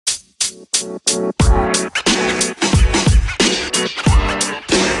Welcome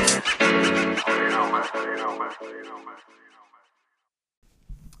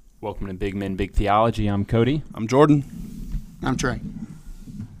to Big Men, Big Theology. I'm Cody. I'm Jordan. I'm Trey.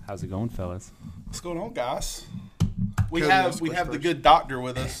 How's it going, fellas? What's going on, guys? We Cody, have the good doctor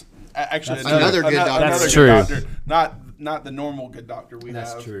with us. Actually, another good doctor. That's good true. doctor. Not the normal good doctor we have.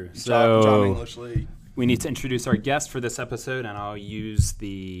 That's true. John English Lee. We need to introduce our guest for this episode, and I'll use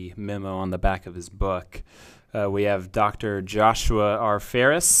the memo on the back of his book. We have Dr. Joshua R.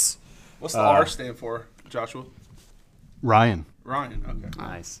 Ferris. What's the R stand for, Joshua? Ryan. Ryan. Okay.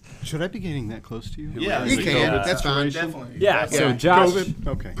 Nice. Should I be getting that close to you? Yeah, You can. COVID That's fine. Definitely. Yeah, so Yeah. Josh, COVID?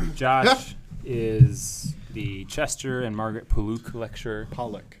 Okay. Josh is the Chester and Margaret Pollock lecturer.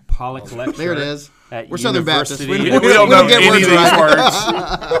 Pollock. lecturer. There it is. At We're Southern Baptists. University. We don't know get any words of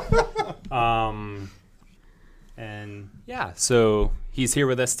right. these words. And yeah, so he's here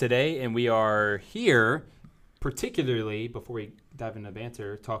with us today, and we are here particularly, before we dive into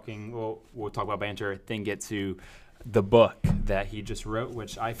banter, we'll talk about banter, then get to the book that he just wrote,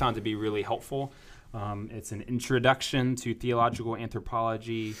 which I found to be really helpful. It's an introduction to theological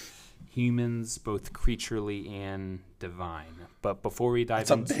anthropology, humans, both creaturely and divine. But before we dive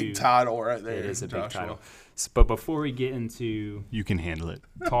into... That's a big title right there. It is a big Joshua. title. But before we get into You can handle it.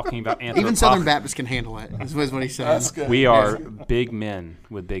 talking about anthropology... Even Southern Baptists can handle it, is what he said. That's good. We are big men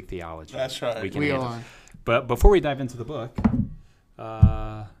with big theology. That's right. We can We handle are. it. But before we dive into the book,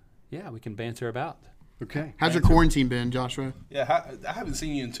 we can banter about. Okay. How's your quarantine been, Joshua? Yeah, I haven't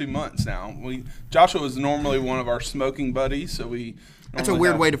seen you in 2 months now. Joshua is normally one of our smoking buddies, so we. That's a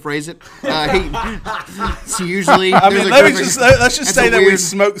weird way to phrase it. It's usually. I mean, let's just that's say a that we weird-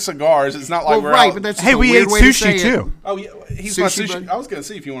 smoke cigars. It's not like Well, we're right, out. but that's just Hey, a we weird ate way to say sushi it. too. Oh yeah, he's my Sushi sushi. buddy? I was gonna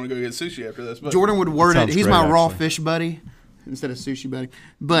see if you want to go get sushi after this, but Jordan would word it. sounds He's great, my raw actually. fish buddy instead of sushi buddy.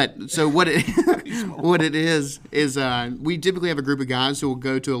 But so what it is we typically have a group of guys who will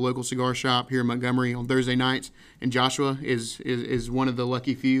go to a local cigar shop here in Montgomery on Thursday nights, and Joshua is one of the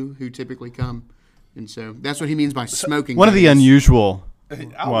lucky few who typically come, and so that's what he means by smoking. One of the buddies. unusual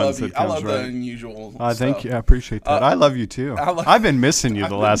I ones love you. that I comes love the right. unusual. Thank stuff. you. I appreciate that. I love you too. I've been missing you I've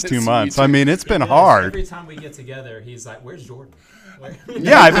the been last 2 missing you months. too. I mean, it's been Every hard. time we get together, he's like, "Where's Jordan?"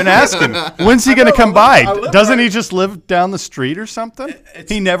 Yeah, I've been asking. When's he going to come by? I live Doesn't right- he just live down the street or something? It's-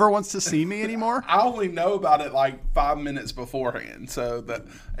 He never wants to see me anymore? I only know about it like 5 minutes beforehand, so that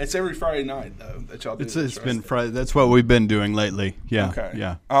it's every Friday night though that y'all do. It's this been rest. Friday. That's what we've been doing lately. Yeah. Okay.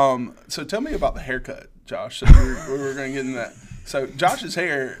 Yeah. So tell me about the haircut, Josh. So we were going to get into that. So Josh's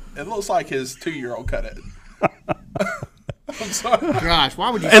hair, it looks like his 2-year-old cut it. I'm sorry. Gosh,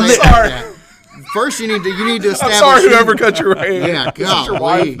 why would you And say the- that? First, you need to I'm establish. sorry, whoever cut your hair. Yeah, Is this your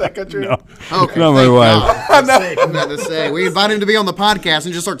golly. wife that cut your hair? Okay, Not my thank wife. God. I'm about to say we invite him to be on the podcast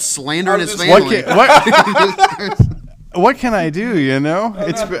and just start slandering his just- family. What can I do? You know,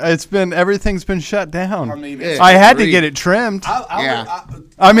 it's been everything's been shut down. I mean, Yeah. I had to Agreed. get it trimmed. Yeah.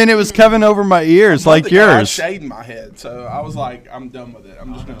 I mean, it was coming over my ears like I yours. shaved my head, so I was like, I'm done with it.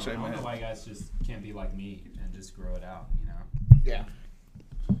 I'm just going to shave my head. why guys just can't be like me and just grow it out, you know? Yeah.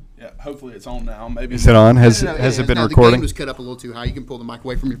 Yeah, hopefully it's on now. Maybe Is it on? Has No, it been no, The recording? gain was cut up a little too high. You can pull the mic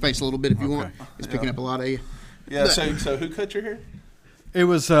away from your face a little bit if you want. It's picking up a lot of you. Yeah. So who cut your hair? It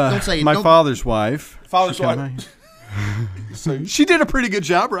was say it. my Don't- father's wife. Father's She cut wife. my- She did a pretty good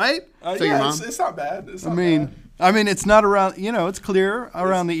job, right? So Yeah, your mom? it's not bad. It's not I bad. mean, it's not around. You know, it's clear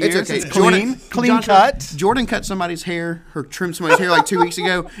around the ears. It's okay. It's clean, clean Joshua, cut. Jordan cut somebody's hair, or trimmed somebody's hair like 2 weeks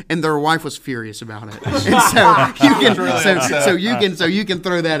ago, and their wife was furious about it. And so you can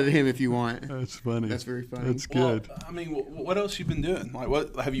throw that at him if you want. That's funny. That's very funny. That's Well, good. I mean, what else you been doing? Like,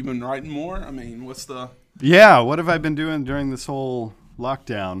 what have you been writing more? I mean, what's the? Yeah. What have I been doing during this whole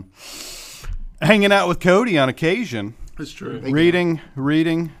lockdown? Hanging out with Cody on occasion. It's true. Reading,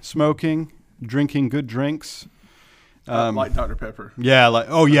 smoking, drinking good drinks. Like Dr. Pepper. Yeah,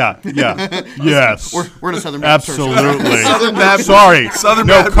 yes. We're in a Southern Baptist church. Absolutely. Southern Baptist. Sorry, Southern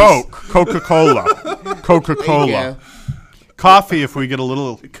no Baptist. Coke, Coca-Cola, There you Coca-Cola. go. Coffee if we get a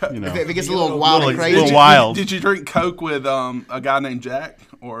little, you know. If it gets a little wild and little- crazy. little wild. Did you drink Coke with a guy named Jack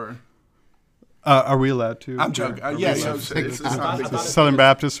or? Are we allowed to? I'm joking. Yeah, it's not a big deal. Southern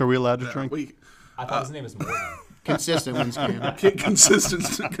Baptists, are we allowed to drink? We I thought his name was Morgan. Consistent ones can.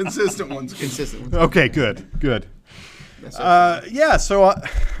 consistent ones. Consistent ones. Okay, good. That's so So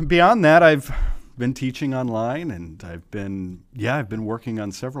beyond that, I've been teaching online, and I've been working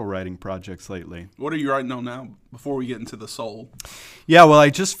on several writing projects lately. What are you writing on now? Before we get into the soul. Yeah, well,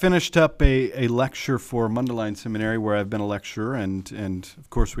 I just finished up a lecture for Mundelein Seminary where I've been a lecturer, and of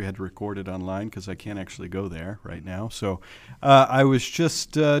course we had to record it online because I can't actually go there right now. So I was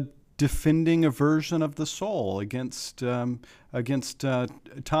just defending a version of the soul against Thomas's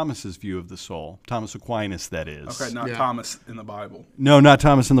view of the soul. Thomas Aquinas, that is. Okay, not Thomas in the Bible. No, not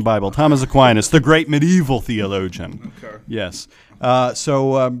Thomas in the Bible. Thomas Aquinas, the great medieval theologian. Okay. Yes.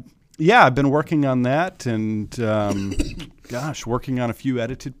 I've been working on that and, working on a few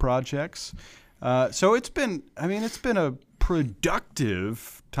edited projects. So it's been a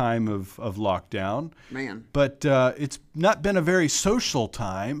productive time of lockdown. Man. But it's not been a very social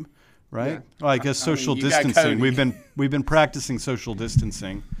time, right? Yeah. Well, I guess social you got distancing. Cody. We've been practicing social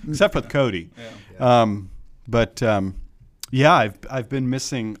distancing, except with Cody. Yeah. I've been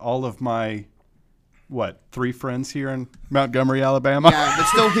missing all of my 3 friends here in Montgomery, Alabama. Yeah, but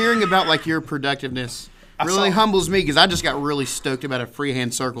still hearing about like your productiveness really humbles me because I just got really stoked about a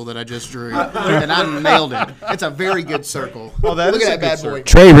freehand circle that I just drew, and I nailed it. It's a very good circle. Oh, that Look is at a that bad good boy.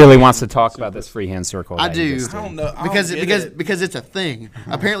 Trey really wants to talk about this freehand circle. I that he do. just did. I don't know. Because it's a thing.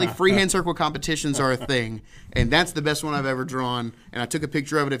 Apparently, freehand circle competitions are a thing, and that's the best one I've ever drawn. And I took a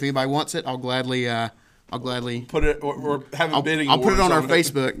picture of it. If anybody wants it, I'll gladly put it or have a bidding. I'll put it on our wars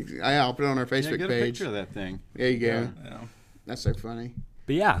Facebook. Yeah, I'll put it on our Facebook Get a page. picture of that thing. There you go. Yeah. That's so funny.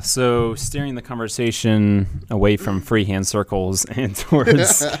 But yeah, so steering the conversation away from freehand circles and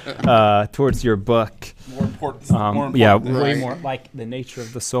towards your book. More important. Yeah, Right. way more like the nature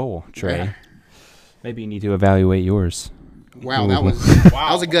of the soul, Trey. Yeah. Maybe you need to evaluate yours. Wow, that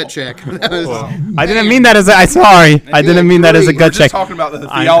was a gut check. That was, I didn't mean that as a. Sorry, I didn't mean that as a We were gut just check. talking about the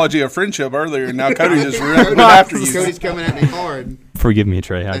theology of friendship earlier, and now Cody just ripped it after you. Cody's coming at me hard. Forgive me,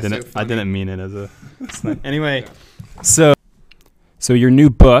 Trey. I That's so didn't mean it as a. Anyway, so your new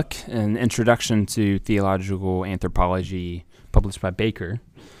book, An Introduction to Theological Anthropology, published by Baker,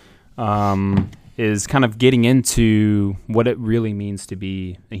 is kind of getting into what it really means to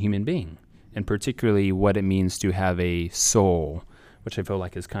be a human being, and particularly what it means to have a soul, which I feel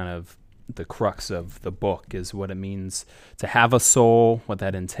like is kind of the crux of the book, is what it means to have a soul, what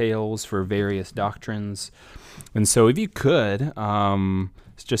that entails for various doctrines. And so if you could,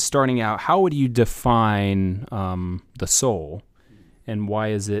 just starting out, how would you define the soul, and why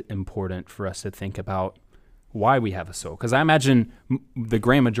is it important for us to think about why we have a soul? Because I imagine the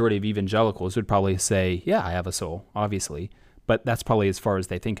grand majority of evangelicals would probably say, yeah, I have a soul, obviously, but that's probably as far as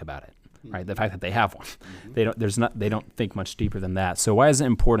they think about it. Right, the fact that they have one, they don't think much deeper than that. So why is it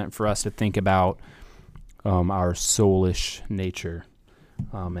important for us to think about our soulish nature,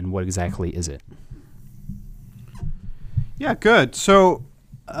 and what exactly is it? Yeah, good. So,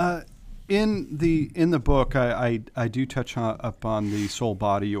 in the book, I do touch upon the soul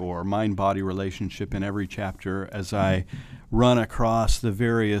body or mind body relationship in every chapter as I run across the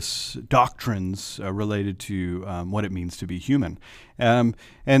various doctrines related to what it means to be human.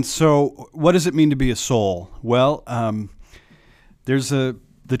 And so, what does it mean to be a soul? Well, there's the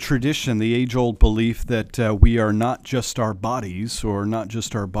tradition, the age-old belief that we are not just our bodies or not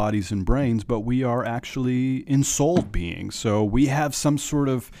just our bodies and brains, but we are actually ensouled beings. So we have some sort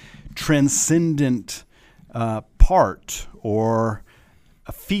of transcendent part or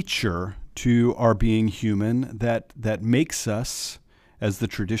a feature to our being human that makes us, as the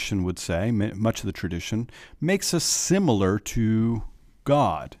tradition would say, much of the tradition, makes us similar to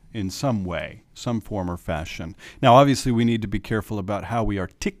God in some way, some form or fashion. Now, obviously, we need to be careful about how we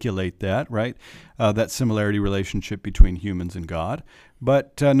articulate that, right? That similarity relationship between humans and God.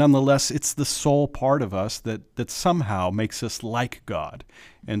 But nonetheless, it's the soul part of us that somehow makes us like God.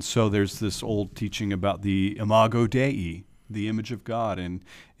 And so there's this old teaching about the imago Dei, the image of God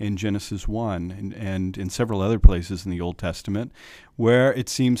in Genesis 1 and in several other places in the Old Testament, where it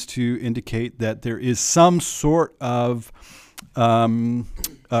seems to indicate that there is some sort of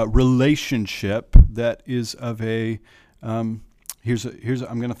relationship that is of a here's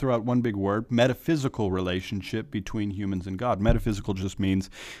I'm going to throw out one big word: metaphysical relationship between humans and God. Metaphysical just means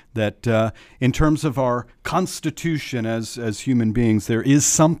that in terms of our constitution as human beings, there is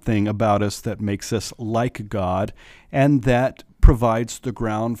something about us that makes us like God, and that provides the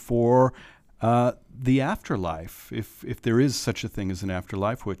ground for the afterlife, if there is such a thing as an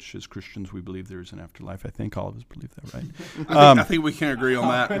afterlife, which as Christians we believe there is an afterlife. I think all of us believe that, right? I think we can agree on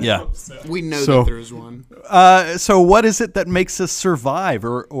that. Yeah. We know So- that there is one. So what is it that makes us survive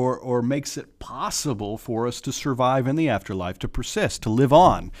or makes it possible for us to survive in the afterlife, to persist, to live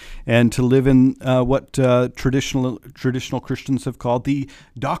on, and to live in what traditional Christians have called the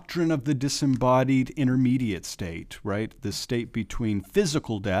doctrine of the disembodied intermediate state, right? The state between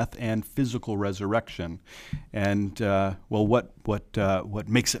physical death and physical resurrection. And what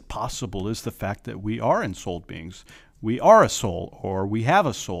makes it possible is the fact that we are ensouled beings. we are a soul, or we have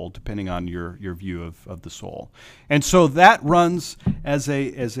a soul, depending on your view of the soul. And so that runs as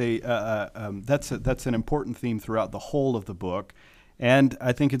that's an important theme throughout the whole of the book. And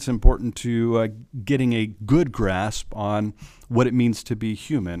I think it's important to getting a good grasp on what it means to be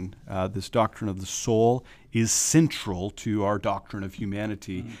human. This doctrine of the soul is central to our doctrine of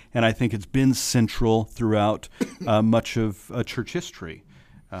humanity, and I think it's been central throughout much of church history.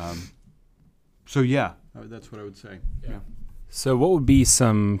 So yeah, that's what I would say. Yeah. So what would be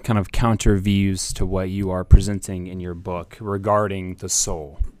some kind of counter views to what you are presenting in your book regarding the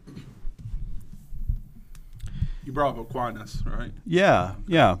soul? You brought up Aquinas, right? Yeah.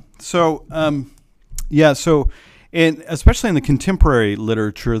 So, and especially in the contemporary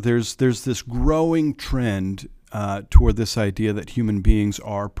literature, there's this growing trend toward this idea that human beings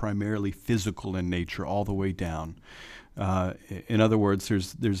are primarily physical in nature, all the way down. In other words,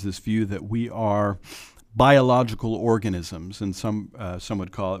 there's this view that we are biological organisms, and some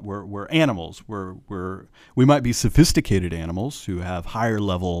would call it we're animals. We might be sophisticated animals who have higher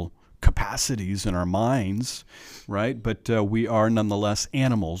level capacities in our minds, right? But we are nonetheless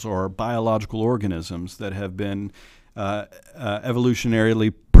animals or biological organisms that have been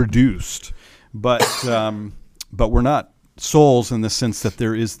evolutionarily produced. But we're not souls in the sense that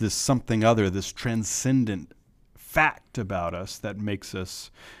there is this something other, this transcendent fact about us that makes us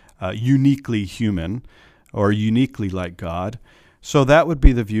uniquely human or uniquely like God. So that would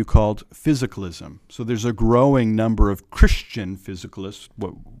be the view called physicalism. So there's a growing number of Christian physicalists,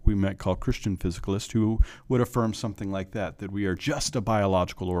 what we might call Christian physicalists, who would affirm something like that we are just a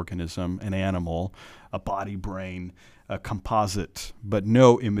biological organism, an animal, a body, brain, a composite, but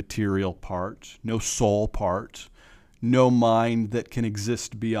no immaterial part, no soul part, no mind that can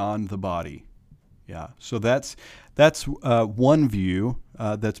exist beyond the body. Yeah, so that's one view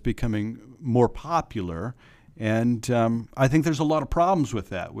that's becoming more popular. And I think there's a lot of problems with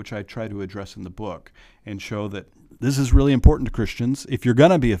that, which I try to address in the book and show that this is really important to Christians. If you're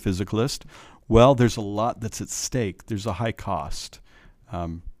going to be a physicalist, well, there's a lot that's at stake. There's a high cost.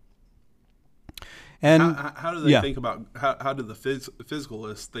 And how do they think about, how do the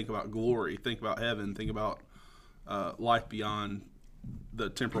physicalists think about glory, think about heaven, think about life beyond the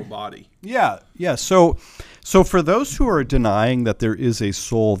temporal body? Yeah. So for those who are denying that there is a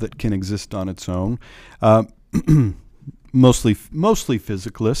soul that can exist on its own, mostly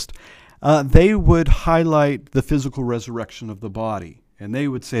physicalist, they would highlight the physical resurrection of the body. And they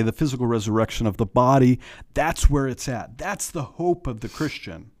would say the physical resurrection of the body, that's where it's at. That's the hope of the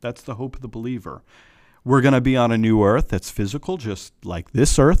Christian. That's the hope of the believer. We're going to be on a new earth that's physical, just like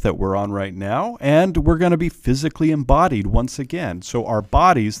this earth that we're on right now, and we're going to be physically embodied once again. So our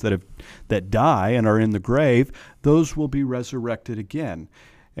bodies that die and are in the grave, those will be resurrected again.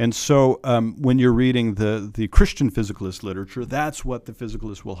 And so when you're reading the Christian physicalist literature, that's what the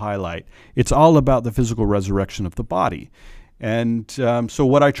physicalists will highlight. It's all about the physical resurrection of the body. And so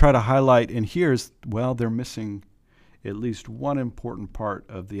what I try to highlight in here is, well, they're missing at least one important part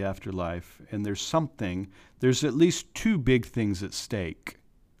of the afterlife, and there's at least two big things at stake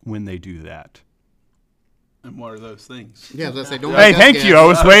when they do that. And what are those things? Yeah, let's say, don't hey, thank you. I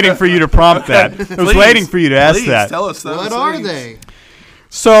was waiting for you to prompt that. I was waiting for you to ask that. Tell us those What are they?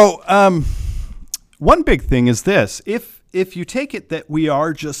 So one big thing is this. If you take it that we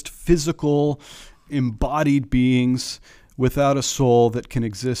are just physical, embodied beings without a soul that can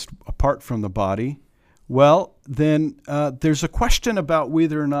exist apart from the body, well, then there's a question about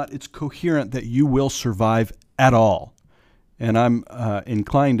whether or not it's coherent that you will survive at all. And I'm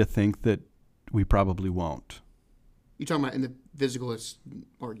inclined to think that we probably won't. You're talking about in the physicalist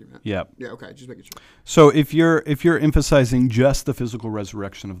argument? Yeah. Yeah, okay, just making sure. So if you're emphasizing just the physical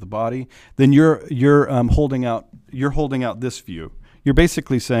resurrection of the body, then you're holding out this view. You're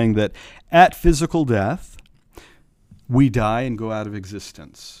basically saying that at physical death, we die and go out of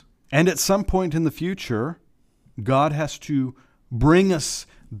existence. And at some point in the future, God has to bring us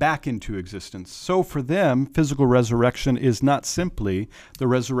back into existence. So for them, physical resurrection is not simply the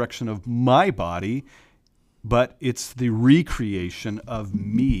resurrection of my body, but it's the recreation of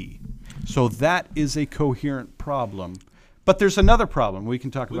me. So that is a coherent problem. But there's another problem. We can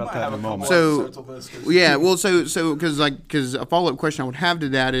talk about that in a moment. So because a follow-up question I would have to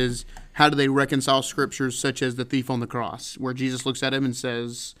that is, how do they reconcile scriptures such as the thief on the cross, where Jesus looks at him and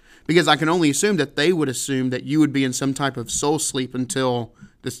says, because I can only assume that they would assume that you would be in some type of soul sleep until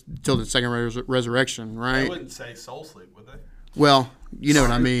the second resurrection, right? They wouldn't say soul sleep, would they? Well, You know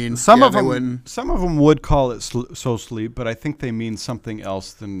what I mean? Some Yeah, of they them, wouldn't. some of them would call it soul sleep, but I think they mean something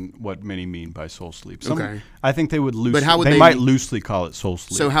else than what many mean by soul sleep. Okay. I think they would loosely. how would they they- might loosely call it soul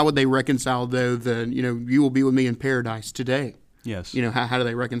sleep. So how would they reconcile though you will be with me in paradise today? yes. How do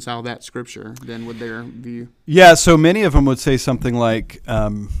they reconcile that scripture then with their view? Yeah, so many of them would say something like,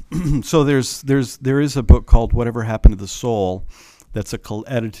 so there is a book called Whatever Happened to the Soul, that's a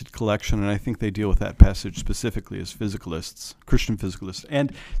edited collection, and I think they deal with that passage specifically as physicalists, Christian physicalists,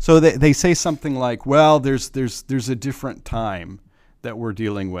 and so they say something like, well, there's a different time that we're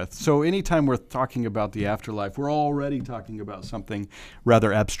dealing with. So anytime we're talking about the afterlife, we're already talking about something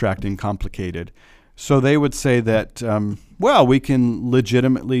rather abstract and complicated. So they would say that, we can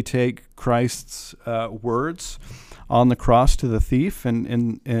legitimately take Christ's words on the cross to the thief,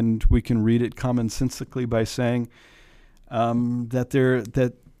 and we can read it commonsensically by saying that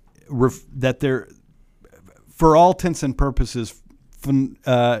they're, for all intents and purposes,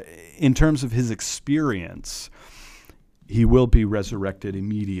 in terms of his experience, he will be resurrected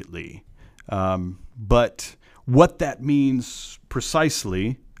immediately. But what that means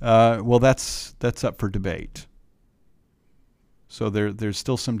precisely, that's up for debate. So there's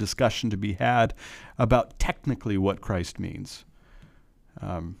still some discussion to be had about technically what Christ means.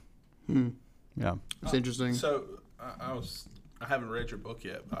 Yeah. It's interesting. So I haven't read your book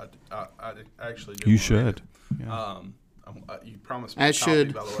yet, but I actually do. You wanna read should. it. Yeah. You promised me As a copy,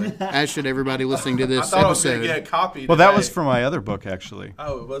 should by the way. as should everybody listening to I this thought I was going episode. to get a copy. Well, that today. was for my other book, actually.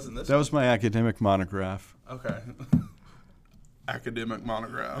 Oh, it wasn't this. That was my academic monograph. Okay. Academic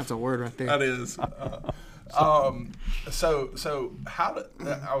monograph. That's a word right there. That is. So how do,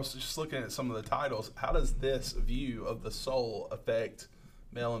 I was just looking at some of the titles. How does this view of the soul affect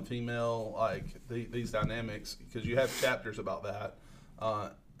male and female, like these dynamics? Because you have chapters about that,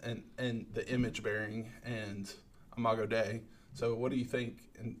 and the image bearing and Imago Dei. So what do you think?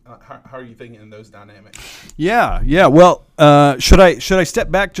 And how are you thinking in those dynamics? Yeah. Well, should I step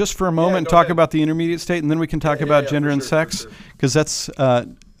back just for a moment and go talk ahead. about the intermediate state, and then we can talk about gender for and sure, sex, for sure. because that's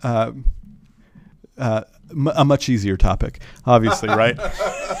a much easier topic, obviously, right?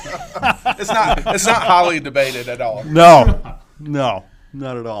 It's not highly debated at all. No, not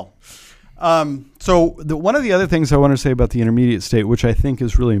at all. So one of the other things I want to say about the intermediate state, which I think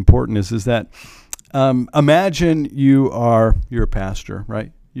is really important, is that imagine you're a pastor,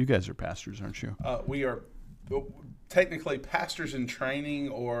 right? You guys are pastors, aren't you? We are technically pastors in training,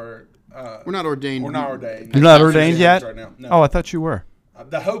 or We're not ordained. we're not ordained. You're not Pastors ordained in yet? right now. No. Oh, I thought you were.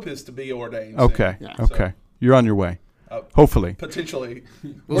 The hope is to be ordained. Okay. soon. Yeah. Okay. You're on your way. Uh, Hopefully. Potentially.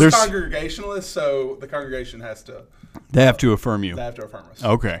 We're There's- congregationalists, so the congregation has to They have to affirm you. they have to affirm us.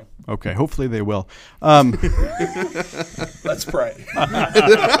 Okay. Hopefully they will. Let's pray.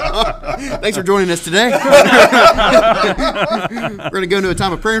 Thanks for joining us today. We're going to go into a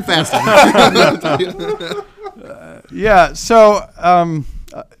time of prayer and fasting. Yeah.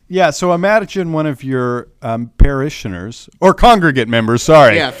 So imagine one of your parishioners or congregate members.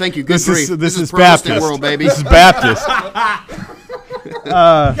 Sorry. Yeah, thank you. Good This grief. is this is Protestant Baptist. world, baby. This is Baptist. You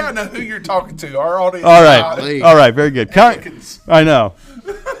gotta know who you're talking to. Our audience. All right. Golly. All right. Very good. Anglicans. I know.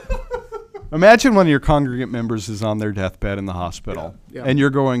 Imagine one of your congregate members is on their deathbed in the hospital, Yeah. and you're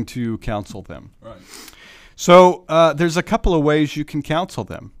going to counsel them. Right. So there's a couple of ways you can counsel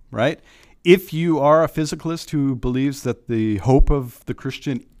them, right? If you are a physicalist who believes that the hope of the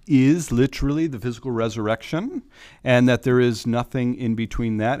Christian is literally the physical resurrection and that there is nothing in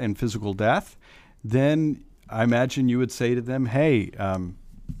between that and physical death, then I imagine you would say to them, hey, I'm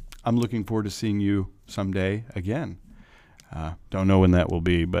looking forward to seeing you someday again. Don't know when that will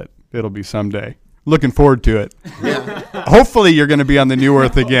be, but it'll be someday. Looking forward to it. Yeah. Hopefully you're going to be on the new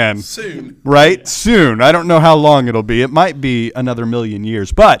earth again. Soon. Right? Soon. I don't know how long it'll be. It might be another 1,000,000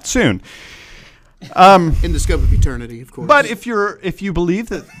 years, but soon. In the scope of eternity, of course. But if you believe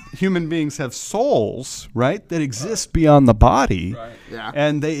that human beings have souls, right, that exist beyond the body, Right. Yeah.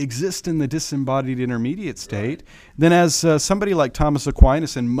 and they exist in the disembodied intermediate state, then as somebody like Thomas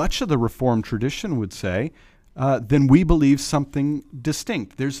Aquinas and much of the Reformed tradition would say, then we believe something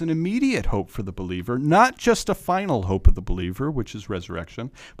distinct. There's an immediate hope for the believer, not just a final hope of the believer, which is resurrection,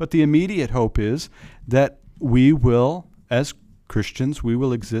 but the immediate hope is that we will, as Christians, we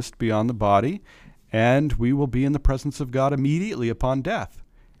will exist beyond the body, and we will be in the presence of God immediately upon death.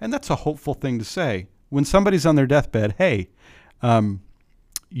 And that's a hopeful thing to say. When somebody's on their deathbed, hey,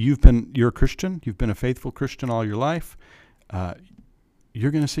 you're a Christian, you've been a faithful Christian all your life,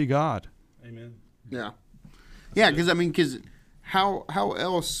 you're going to see God. Amen. Yeah. Yeah, because how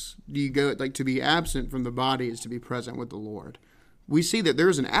else do you go, like, to be absent from the body is to be present with the Lord. We see that there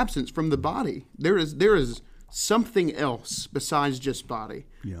is an absence from the body. There is something else besides just body.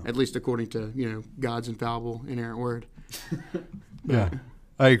 Yeah. At least according to God's infallible, inerrant word. Yeah.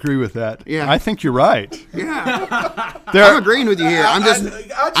 I agree with that. Yeah. I think you're right. Yeah, I'm agreeing with you here. I just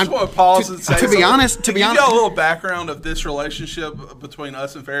want to pause and say, to be honest, give you a little background of this relationship between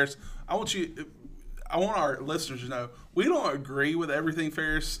us and Ferris. I want our listeners to know we don't agree with everything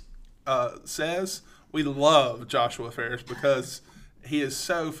Ferris says. We love Joshua Ferris because he is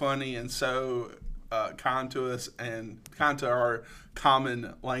so funny and so kind to us and kind to our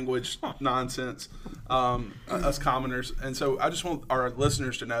common language nonsense, us commoners. And so I just want our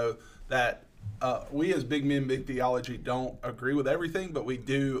listeners to know that we as Big Men, Big Theology don't agree with everything, but we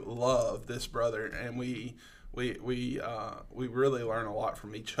do love this brother, and we really learn a lot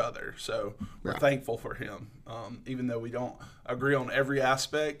from each other. So we're thankful for him, even though we don't agree on every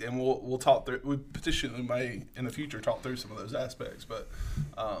aspect. And we'll talk through. We potentially may in the future talk through some of those aspects. But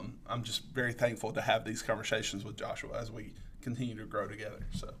I'm just very thankful to have these conversations with Joshua as we continue to grow together.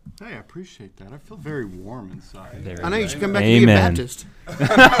 So Hey, I appreciate that. I feel very warm inside. I know you should come back to be a Baptist.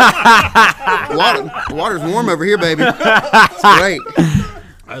 Water's warm over here, baby. It's great.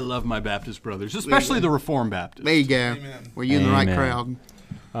 I love my Baptist brothers, especially the Reformed Baptists. There you go. Amen. Well, you're in the right Amen.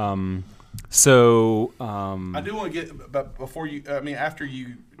 crowd. I do want to get, but after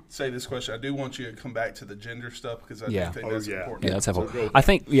you say this question, I do want you to come back to the gender stuff because I do think that's important. Yeah, that's helpful. So go. I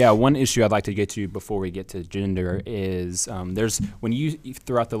think, one issue I'd like to get to before we get to gender is when you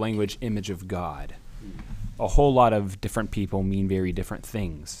throw out the language image of God, a whole lot of different people mean very different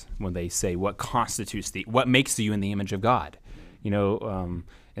things when they say what constitutes what makes you in the image of God.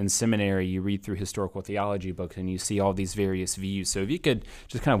 In seminary, you read through historical theology books and you see all these various views. So if you could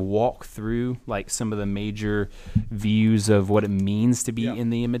just kind of walk through like some of the major views of what it means to be in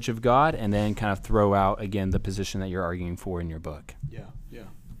the image of God, and then kind of throw out again the position that you're arguing for in your book. Yeah.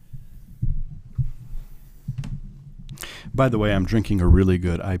 By the way, I'm drinking a really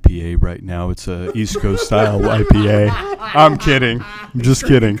good IPA right now. It's a East Coast style IPA. I'm kidding. I'm just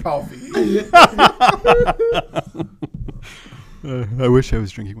kidding. Coffee. I wish I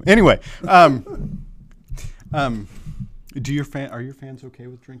was drinking one. Anyway, are your fans okay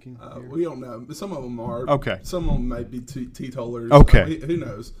with drinking beer? We don't know. Some of them are. Okay. Some of them might be teetotalers. Okay. Who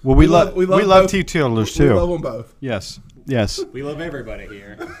knows? Well, we love both. teetotalers We too. love them both. Yes. We love everybody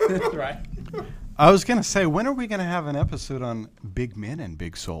here, right? I was going to say, when are we going to have an episode on big men and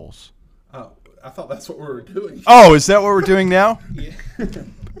big souls? Oh, I thought that's what we were doing. Oh, is that what we're doing now? Yeah.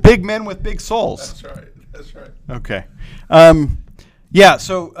 Big men with big souls. That's right. Okay.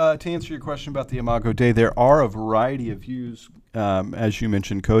 So to answer your question about the Imago Dei, there are a variety of views, as you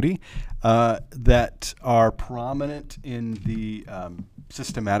mentioned, Cody, that are prominent in the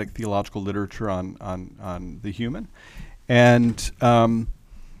systematic theological literature on the human. And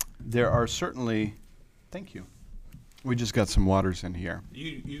there are certainly, thank you. We just got some waters in here.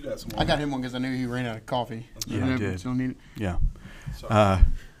 You got some. I got him one because I knew he ran out of coffee. Yeah, I did. So need it. Yeah. Sorry.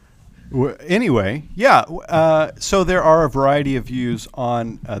 So there are a variety of views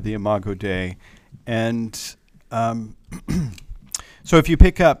on the Imago Dei, and so if you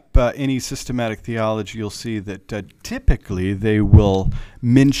pick up any systematic theology, you'll see that typically they will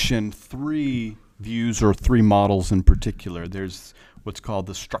mention three views or three models in particular. There's what's called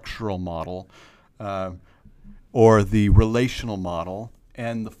the structural model, or the relational model,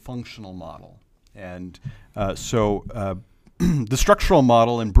 and the functional model. And the structural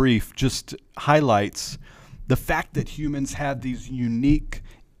model, in brief, just highlights the fact that humans have these unique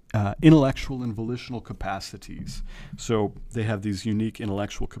intellectual and volitional capacities. So they have these unique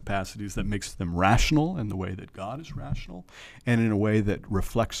intellectual capacities that makes them rational in the way that God is rational, and in a way that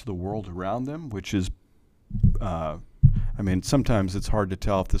reflects the world around them, which is, sometimes it's hard to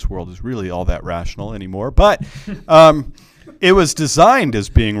tell if this world is really all that rational anymore, but it was designed as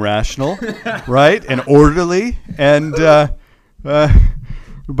being rational, right, and orderly, and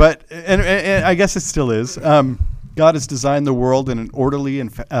but I guess it still is. God has designed the world in an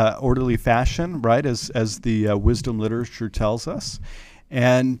orderly fashion, right? As the wisdom literature tells us,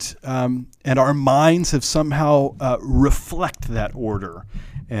 and our minds have somehow reflect that order,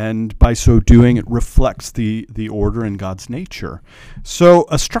 and by so doing, it reflects the order in God's nature. So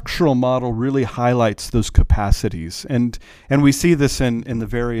a structural model really highlights those capacities, and we see this in the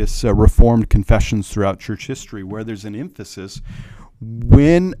various Reformed confessions throughout church history, where there's an emphasis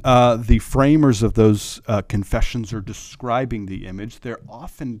when the framers of those confessions are describing the image. They're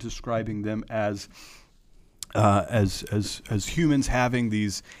often describing them as humans having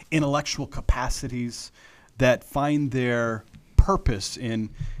these intellectual capacities that find their purpose in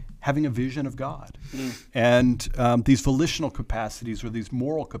having a vision of God. And these volitional capacities or these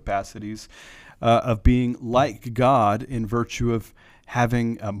moral capacities of being like God in virtue of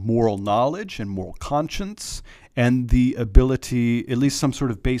having moral knowledge and moral conscience and the ability, at least some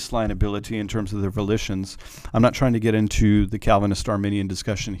sort of baseline ability in terms of their volitions. I'm not trying to get into the Calvinist Arminian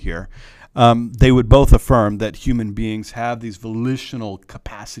discussion here. They would both affirm that human beings have these volitional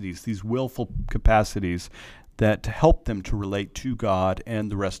capacities, these willful capacities that help them to relate to God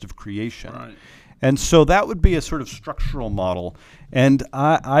and the rest of creation. Right. And so that would be a sort of structural model. And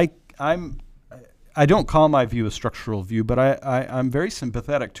I don't call my view a structural view, but I'm very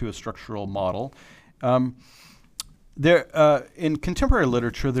sympathetic to a structural model. In contemporary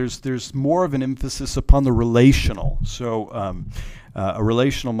literature, there's more of an emphasis upon the relational. So a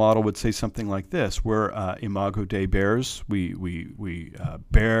relational model would say something like this, where Imago Dei bears, we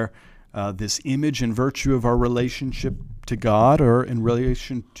bear this image in virtue of our relationship to God or in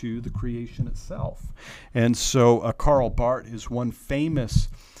relation to the creation itself. And so Karl Barth is one famous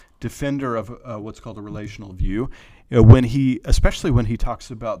defender of what's called a relational view, especially when he talks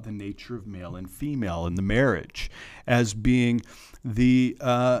about the nature of male and female in the marriage as being the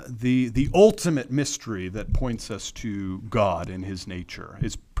ultimate mystery that points us to God and His nature.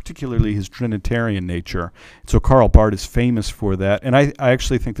 It's particularly His Trinitarian nature. So Karl Barth is famous for that, and I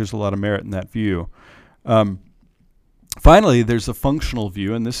actually think there's a lot of merit in that view. Finally, there's a functional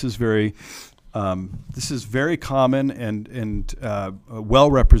view, and this is very common and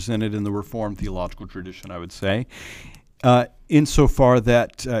well represented in the Reformed theological tradition, I would say, insofar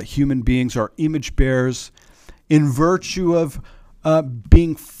that human beings are image bearers in virtue of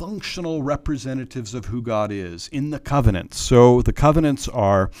being functional representatives of who God is in the covenants. So the covenants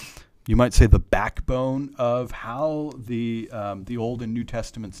are, you might say, the backbone of how the Old and New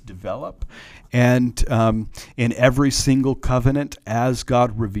Testaments develop. And in every single covenant, as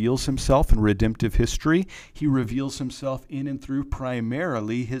God reveals Himself in redemptive history, He reveals Himself in and through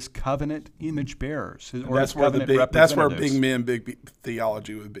primarily His covenant image bearers. That's where big men, big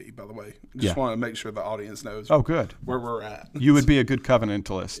theology would be, by the way. Just want to make sure the audience knows where we're at. You would be a good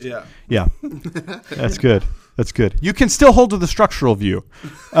covenantalist. Yeah. Yeah. That's good. That's good. You can still hold to the structural view.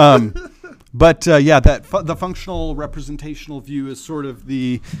 But the functional representational view is sort of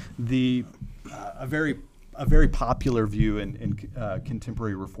a very popular view in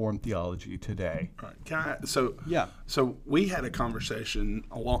contemporary Reformed theology today. Right. So we had a conversation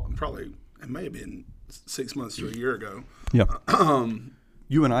probably it may have been 6 months to a year ago. Yeah.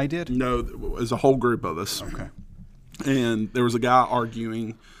 You and I did? No, it was a whole group of us. Okay. And there was a guy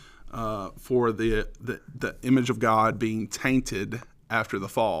arguing for the image of God being tainted after the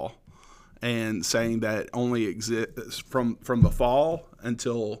fall, and saying that only exists from the fall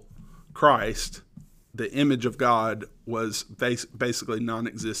until Christ, the image of God was basically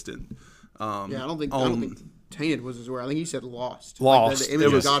non-existent. I don't think tainted was his word. I think he said lost. Lost. Like the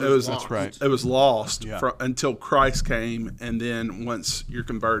image of God was lost. That's right. It was lost until Christ came, and then once you're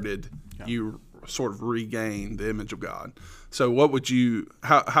converted, you sort of regain the image of God. So what would you?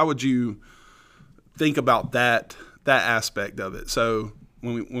 How would you think about that aspect of it? So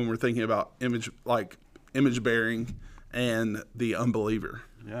when we're thinking about image bearing and the unbeliever.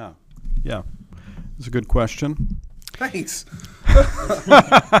 Yeah. It's a good question. Thanks.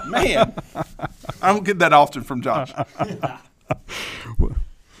 Man, I don't get that often from Josh.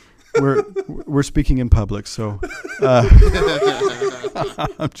 We're speaking in public, so I'm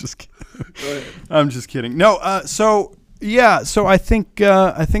just kidding. Go ahead. I'm just kidding. No, so I think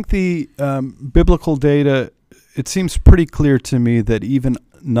the biblical data, it seems pretty clear to me that even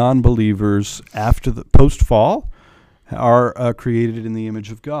non-believers after the post-fall are created in the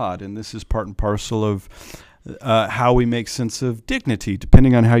image of God, and this is part and parcel of how we make sense of dignity,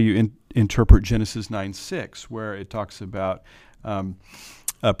 depending on how you interpret Genesis 9:6, where it talks about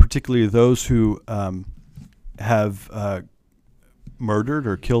particularly those who have murdered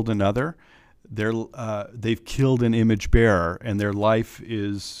or killed another. They've killed an image bearer, and their life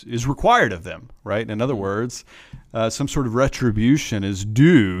is required of them. Right. In other words, some sort of retribution is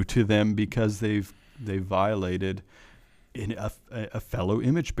due to them because they've violated a fellow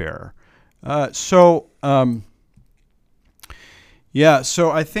image bearer. So I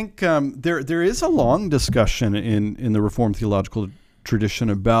think there is a long discussion in the Reformed theological tradition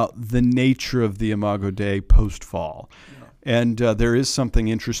about the nature of the Imago Dei post-fall. Yeah. And there is something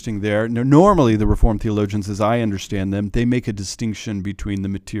interesting there. Now, normally, the Reformed theologians, as I understand them, they make a distinction between the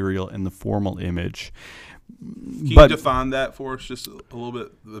material and the formal image. Can you define that for us just a little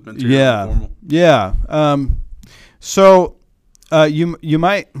bit, the material and the formal? Yeah. So you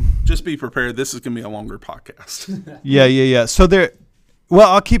might just be prepared. This is going to be a longer podcast. Yeah. So Well,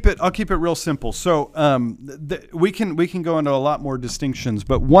 I'll keep it real simple. So we can go into a lot more distinctions,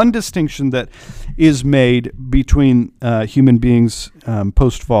 but one distinction that is made between human beings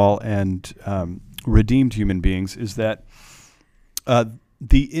post fall and redeemed human beings is that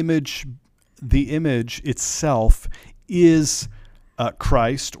the image itself is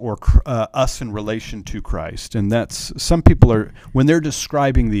Christ, or us in relation to Christ, and that's, some people are, when they're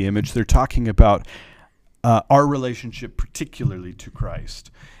describing the image, they're talking about our relationship particularly to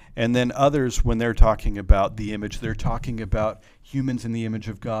Christ. And then others, when they're talking about the image, they're talking about humans in the image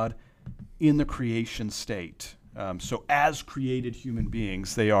of God in the creation state. So as created human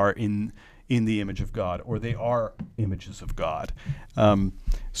beings, they are in the image of God, or they are images of God.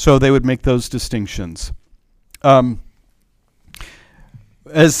 So they would make those distinctions.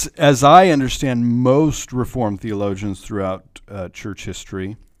 As I understand most Reformed theologians throughout church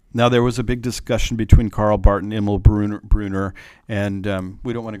history, now there was a big discussion between Karl Barth and Emil Brunner, and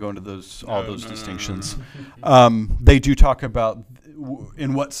we don't want to go into all those distinctions. They do talk about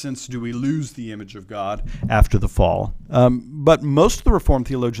in what sense do we lose the image of God after the fall. But most of the Reformed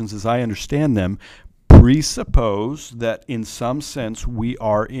theologians, as I understand them, presuppose that in some sense we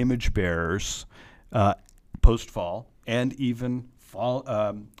are image bearers post-fall, and even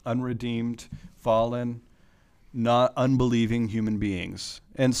unredeemed, fallen, not unbelieving human beings.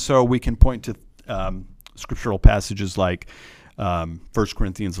 And so we can point to scriptural passages like 1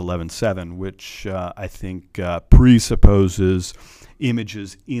 Corinthians 11:7, which I think presupposes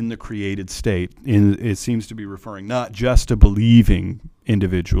images in the created state. It seems to be referring not just to believing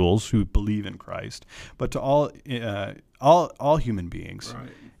individuals who believe in Christ, but to all human beings. Right.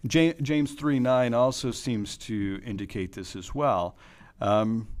 James 3:9 also seems to indicate this as well,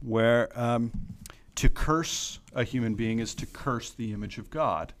 where to curse a human being is to curse the image of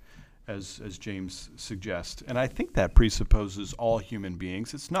God, as James suggests. And I think that presupposes all human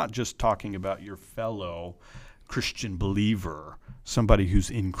beings. It's not just talking about your fellow Christian believer, somebody who's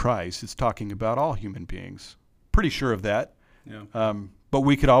in Christ. It's talking about all human beings. Pretty sure of that. Yeah. But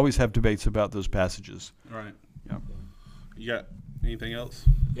we could always have debates about those passages. Right. Yeah. You got anything else?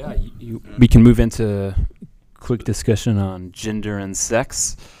 Yeah, we can move into quick discussion on gender and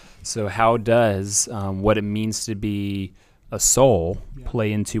sex. So how does what it means to be a soul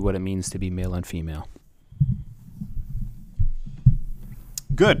play into what it means to be male and female?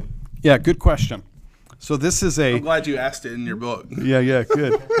 Good. Yeah, good question. So this is I'm glad you asked it in your book. Yeah,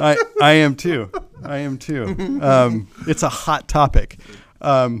 good. I am too. It's a hot topic,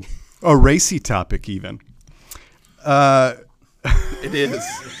 a racy topic even. It is.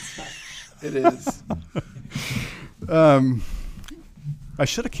 It is. I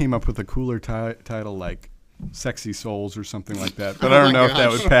should have came up with a cooler title like "Sexy Souls" or something like that, but I don't know if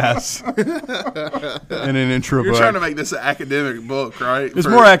that would pass in an intro You're book. trying to make this an academic book, right? It's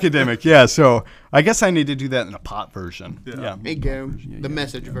more academic, yeah. So I guess I need to do that in a pot version. Yeah. Yeah. There you go. The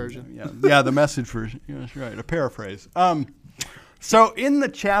message version. Yeah, the message version. Yeah, that's right. A paraphrase. So in the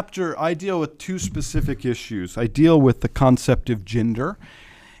chapter, I deal with two specific issues. I deal with the concept of gender,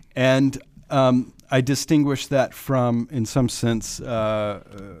 and I distinguish that from, in some sense,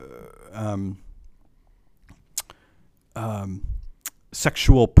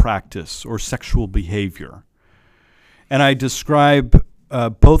 sexual practice or sexual behavior. And I describe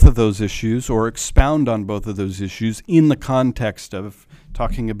both of those issues, or expound on both of those issues, in the context of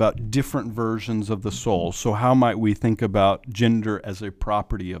talking about different versions of the soul. So how might we think about gender as a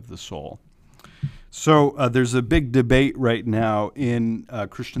property of the soul? So there's a big debate right now in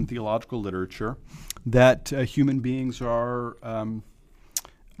Christian theological literature that human beings are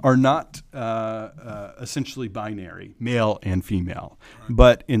not essentially binary, male and female,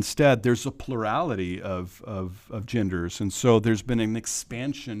 but instead there's a plurality of genders. And so there's been an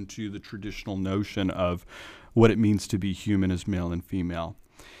expansion to the traditional notion of what it means to be human as male and female.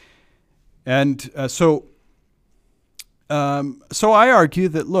 And so I argue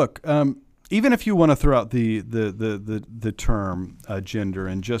that, look, even if you want to throw out the term gender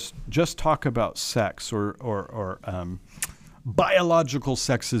and just talk about sex or biological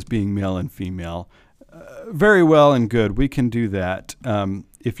sex as being male and female, very well and good. We can do that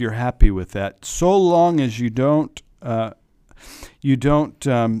if you're happy with that, so long as you don't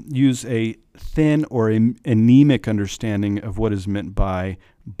use a thin or anemic understanding of what is meant by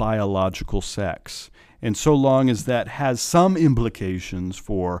biological sex. And so long as that has some implications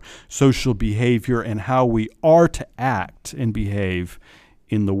for social behavior and how we are to act and behave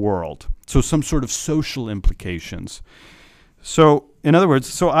in the world. So some sort of social implications. So, in other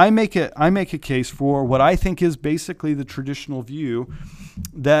words, I make a case for what I think is basically the traditional view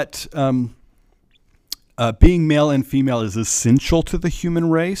that being male and female is essential to the human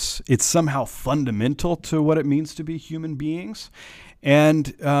race. It's somehow fundamental to what it means to be human beings. And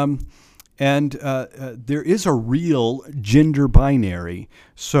there is a real gender binary.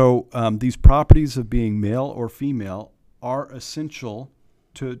 So these properties of being male or female are essential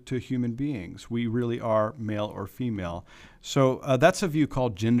to human beings. We really are male or female. So that's a view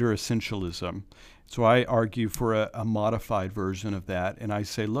called gender essentialism. So I argue for a modified version of that. And I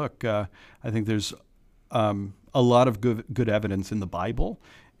say, look, I think there's a lot of good evidence in the Bible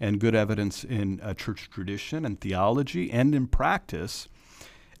and good evidence in church tradition and theology and in practice,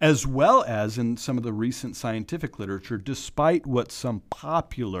 as well as in some of the recent scientific literature, despite what some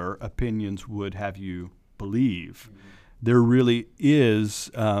popular opinions would have you believe. Mm-hmm. There really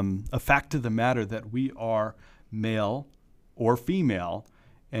is a fact of the matter that we are male or female,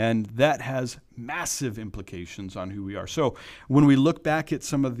 and that has massive implications on who we are. So when we look back at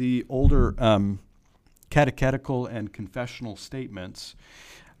some of the older catechetical and confessional statements,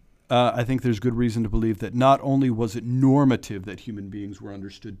 I think there's good reason to believe that not only was it normative that human beings were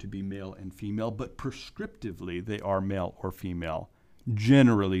understood to be male and female, but prescriptively they are male or female,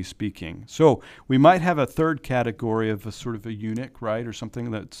 generally speaking. So we might have a third category of a sort of a eunuch, right, or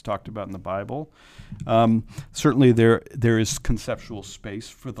something that's talked about in the Bible. Certainly there is conceptual space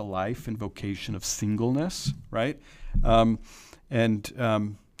for the life and vocation of singleness, right, and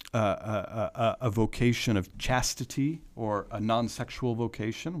a vocation of chastity, or a non-sexual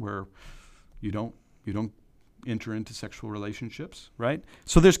vocation where you don't enter into sexual relationships, right?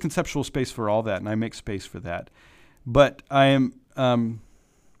 So there's conceptual space for all that, and I make space for that. But I am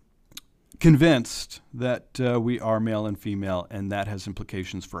convinced that we are male and female, and that has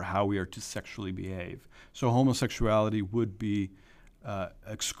implications for how we are to sexually behave. So homosexuality would be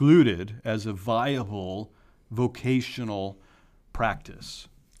excluded as a viable vocational practice.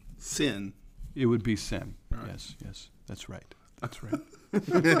 Sin. It would be sin. Right. Yes, that's right. That's right.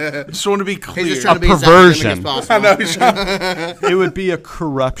 Just want to be clear. He's just trying to be perversion. as academic as possible. I know. He's trying- It would be a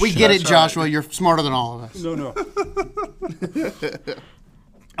corruption. We get it, That's Joshua. You're smarter than all of us. No.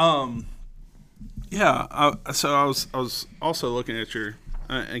 Yeah. So I was also looking at your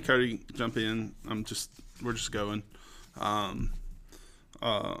and Cody, jump in. We're just going.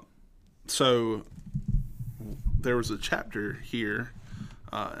 So there was a chapter here,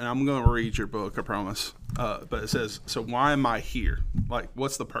 and I'm going to read your book, I promise. But it says, "So why am I here? Like,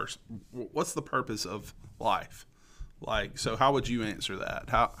 what's the purpose of life? Like, so how would you answer that?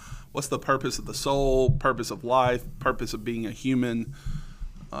 What's the purpose of the soul? Purpose of life? Purpose of being a human?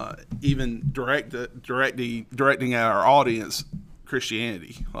 Even directing at our audience,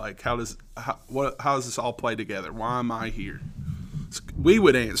 Christianity. Like, how does this all play together? Why am I here?" We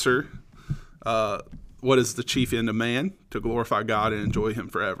would answer, what is the chief end of man? To glorify God and enjoy Him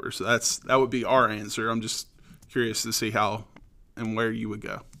forever. So that would be our answer. I'm just curious to see how and where you would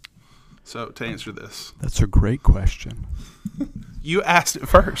go. So to answer this, That's a great question. you asked it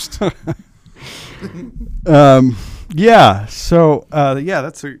first. Yeah. So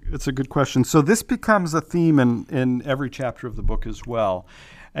that's a good question. So this becomes a theme in every chapter of the book as well,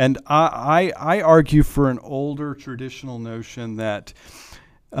 and I argue for an older traditional notion that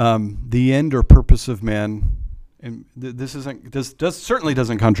the end or purpose of man, and this certainly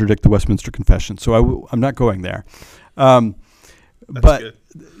doesn't contradict the Westminster Confession. So I'm not going there. But good.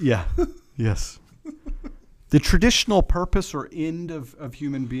 Yeah, yes. The traditional purpose or end of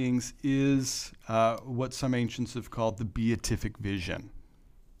human beings is what some ancients have called the beatific vision.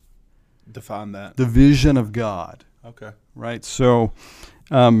 Define that. The vision of God. Okay. Right. So,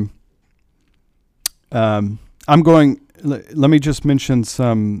 I'm going. Let me just mention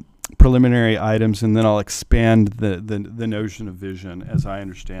some preliminary items, and then I'll expand the notion of vision as I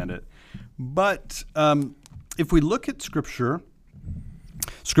understand it. But if we look at Scripture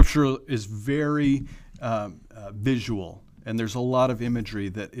is very visual, and there's a lot of imagery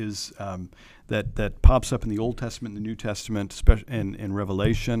that is that pops up in the Old Testament and the New Testament, especially in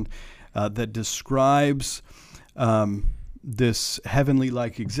Revelation, that describes this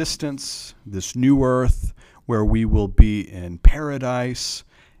heavenly-like existence, this new earth where we will be in paradise,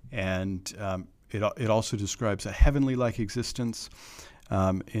 and it also describes a heavenly-like existence.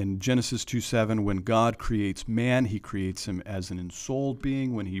 In Genesis 2:7, when God creates man, He creates him as an ensouled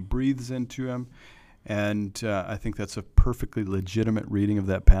being when He breathes into him. And I think that's a perfectly legitimate reading of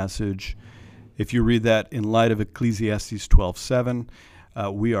that passage. If you read that in light of Ecclesiastes 12:7,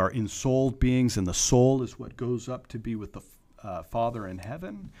 we are ensouled beings, and the soul is what goes up to be with the Father in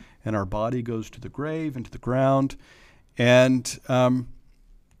heaven, and our body goes to the grave and to the ground. And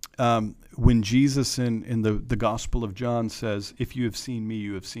when Jesus in the Gospel of John says, "If you have seen me,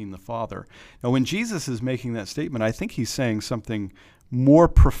 you have seen the Father." Now, when Jesus is making that statement, I think he's saying something more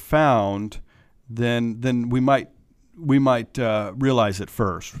profound than we might realize at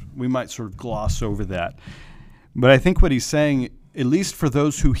first. We might sort of gloss over that. But I think what he's saying, at least for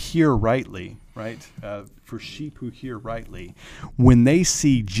those who hear rightly, right, for sheep who hear rightly, when they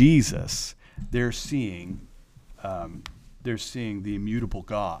see Jesus, they're seeing the immutable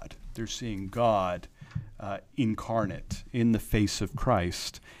God. They're seeing God incarnate in the face of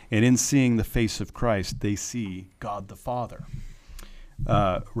Christ. And in seeing the face of Christ, they see God the Father.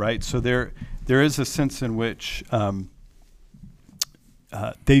 Right? So there is a sense in which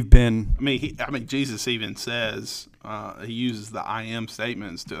they've been... I mean, Jesus even says, he uses the I am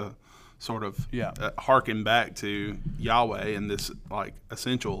statements to sort of hearken back to Yahweh and this like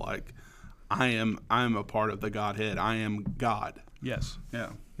essential, like, I am a part of the Godhead. I am God. Yes.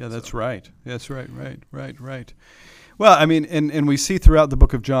 Yeah. Yeah, that's right. That's right. Well, I mean, and we see throughout the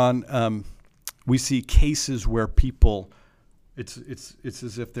book of John, we see cases where people, it's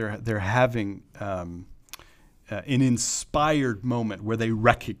as if they're having an inspired moment where they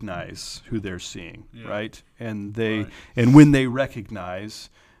recognize who they're seeing, right? And and when they recognize,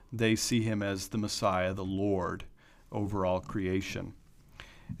 they see him as the Messiah, the Lord over all creation.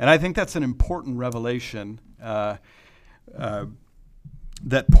 And I think that's an important revelation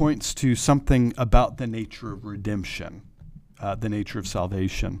that points to something about the nature of redemption, the nature of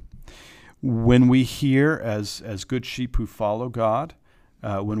salvation. When we hear, as good sheep who follow God,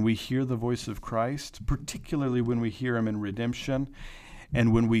 when we hear the voice of Christ, particularly when we hear him in redemption,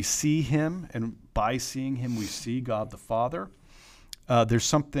 and when we see him, and by seeing him we see God the Father, there's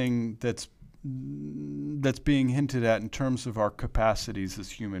something that's being hinted at in terms of our capacities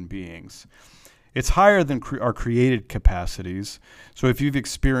as human beings. It's higher than our created capacities. So if you've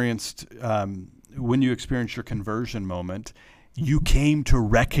experienced, when you experience your conversion moment, you came to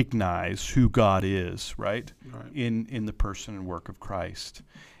recognize who God is, right? In the person and work of Christ.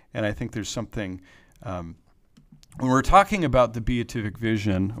 And I think there's something, when we're talking about the beatific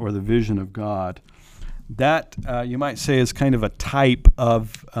vision or the vision of God, that you might say is kind of a type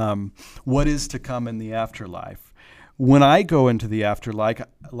of what is to come in the afterlife. When I go into the afterlife,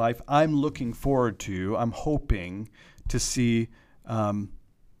 I'm looking forward to, I'm hoping to see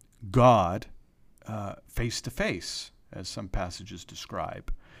God face to face, as some passages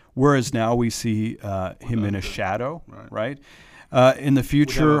describe. Whereas now we see him in a shadow, right? In the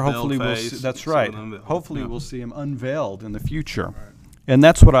future, hopefully we'll see, that's right. Hopefully we'll see him unveiled in the future. Right. And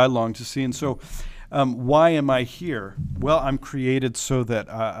that's what I long to see. And so why am I here? Well, I'm created so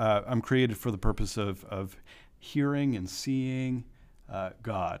that I'm created for the purpose of hearing and seeing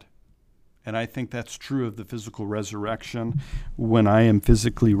God. And I think that's true of the physical resurrection. When I am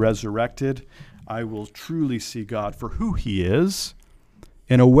physically resurrected, I will truly see God for who he is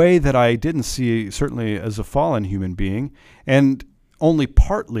in a way that I didn't see certainly as a fallen human being, and only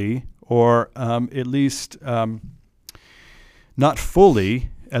partly, or at least not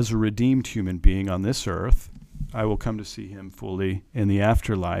fully, as a redeemed human being on this earth. I will come to see him fully in the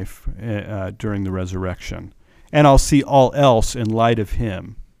afterlife during the resurrection. And I'll see all else in light of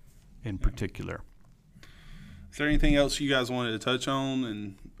him in particular. Is there anything else you guys wanted to touch on?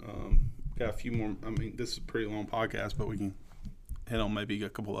 And got a few more. I mean, this is a pretty long podcast, but we can hit on maybe a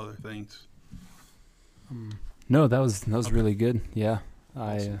couple other things. No, that was really good. Yeah.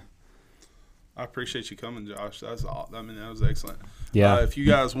 Awesome. I appreciate you coming, Josh. That was excellent. Yeah. If you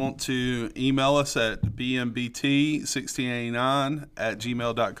guys want to email us at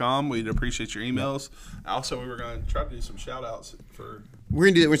bmbt1689@gmail.com, we'd appreciate your emails. Also, we were going to try to do some shout outs for. We're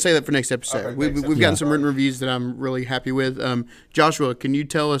going to do that. We'll say that for next episode. Okay, We've gotten some written reviews that I'm really happy with. Joshua, can you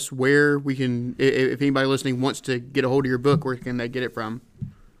tell us where we can, if anybody listening wants to get a hold of your book, where can they get it from?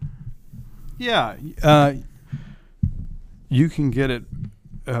 Yeah. You can get it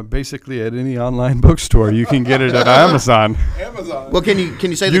basically at any online bookstore. You can get it at Amazon. Well, can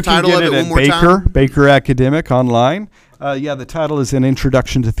you say the title of it one more time? Baker Academic online. The title is An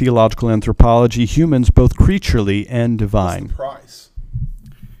Introduction to Theological Anthropology, Humans Both Creaturely and Divine. What's the price?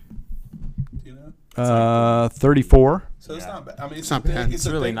 Do you know? 34. So it's not bad. I mean, it's not bad. It's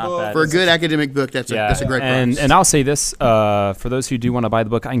really not bad. For a good academic book, that's a great price. And I'll say this, for those who do want to buy the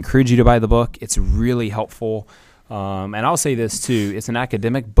book, I encourage you to buy the book. It's really helpful. And I'll say this too, it's an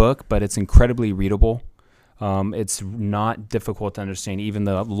academic book, but it's incredibly readable. It's not difficult to understand, even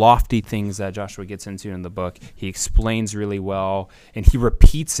the lofty things that Joshua gets into in the book. He explains really well, and he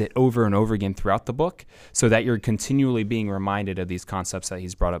repeats it over and over again throughout the book so that you're continually being reminded of these concepts that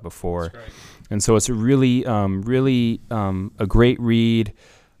he's brought up before. And so it's a really a great read.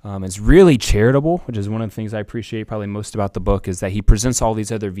 It's really charitable, which is one of the things I appreciate probably most about the book, is that he presents all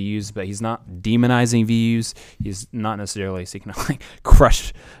these other views, but he's not demonizing views. He's not necessarily seeking to like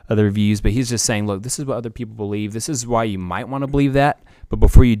crush other views, but he's just saying, look, this is what other people believe. This is why you might want to believe that, but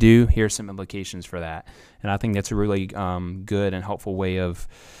before you do, here's some implications for that. And I think that's a really good and helpful way of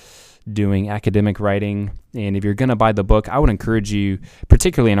doing academic writing. And if you're going to buy the book, I would encourage you,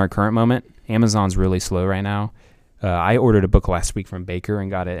 particularly in our current moment, Amazon's really slow right now. I ordered a book last week from Baker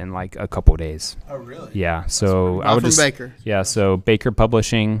and got it in like a couple days. Oh, really? Yeah, so I would from just Baker. Yeah, so Baker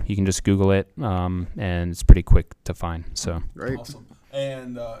Publishing, you can just Google it, and it's pretty quick to find. So Great. Awesome.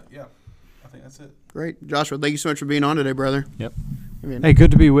 And yeah, I think that's it. Great. Joshua, thank you so much for being on today, brother. yep. I mean, Hey, good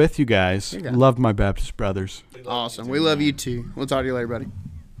to be with you guys. Yeah. Love my Baptist brothers. awesome. We love you too. We'll talk to you later, buddy.